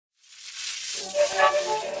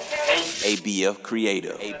ABF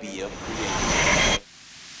Creative.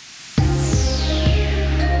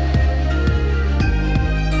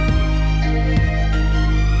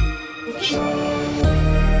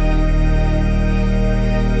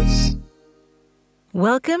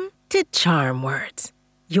 Welcome to Charm Words,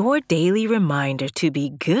 your daily reminder to be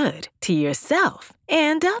good to yourself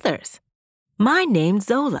and others. My name's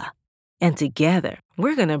Zola, and together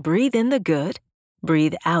we're going to breathe in the good,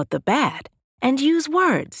 breathe out the bad, and use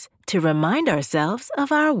words to remind ourselves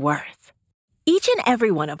of our worth. Each and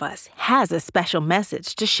every one of us has a special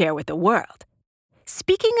message to share with the world.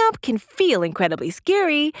 Speaking up can feel incredibly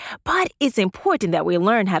scary, but it's important that we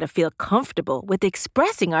learn how to feel comfortable with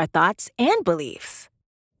expressing our thoughts and beliefs.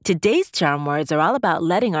 Today's charm words are all about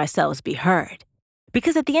letting ourselves be heard.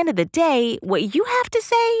 Because at the end of the day, what you have to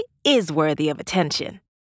say is worthy of attention.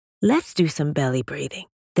 Let's do some belly breathing.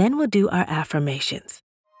 Then we'll do our affirmations.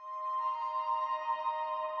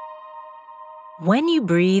 When you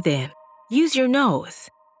breathe in, use your nose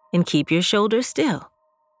and keep your shoulders still.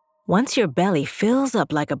 Once your belly fills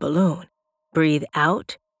up like a balloon, breathe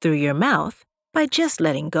out through your mouth by just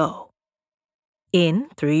letting go. In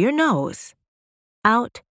through your nose,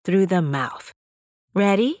 out through the mouth.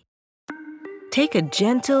 Ready? Take a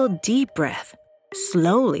gentle, deep breath,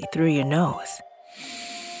 slowly through your nose.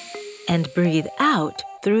 And breathe out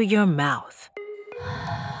through your mouth.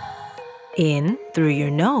 In through your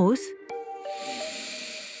nose,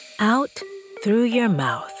 out through your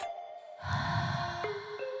mouth.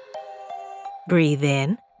 Breathe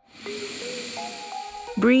in.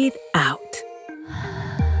 Breathe out.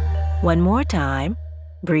 One more time.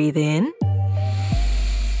 Breathe in.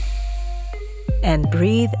 And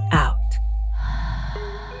breathe out.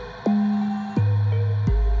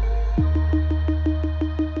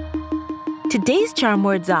 Today's charm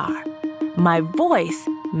words are, my voice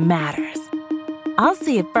matters. I'll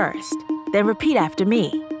say it first, then repeat after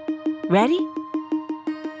me. Ready?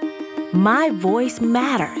 My voice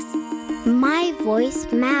matters. My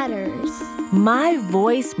voice matters. My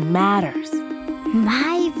voice matters.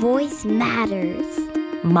 My voice matters.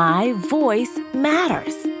 My voice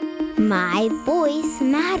matters. My voice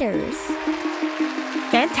matters.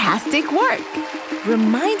 Fantastic work!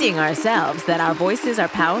 Reminding ourselves that our voices are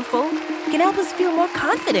powerful can help us feel more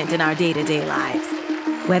confident in our day-to-day lives.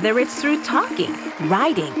 Whether it's through talking,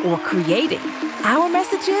 writing, or creating, our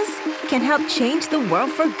messages can help change the world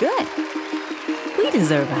for good. We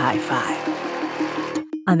deserve a high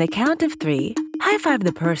five. On the count of 3, high five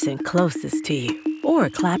the person closest to you, or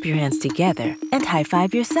clap your hands together and high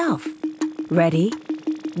five yourself. Ready?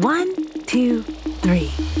 1, 2, 3.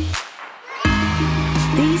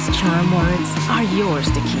 These charm words are yours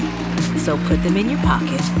to keep, so put them in your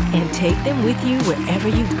pocket and take them with you wherever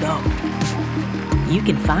you go. You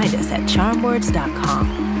can find us at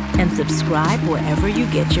charmwords.com and subscribe wherever you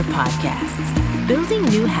get your podcasts. Building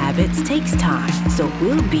new habits takes time, so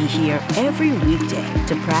we'll be here every weekday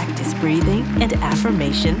to practice breathing and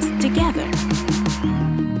affirmations together.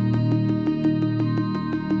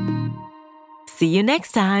 See you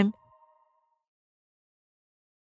next time.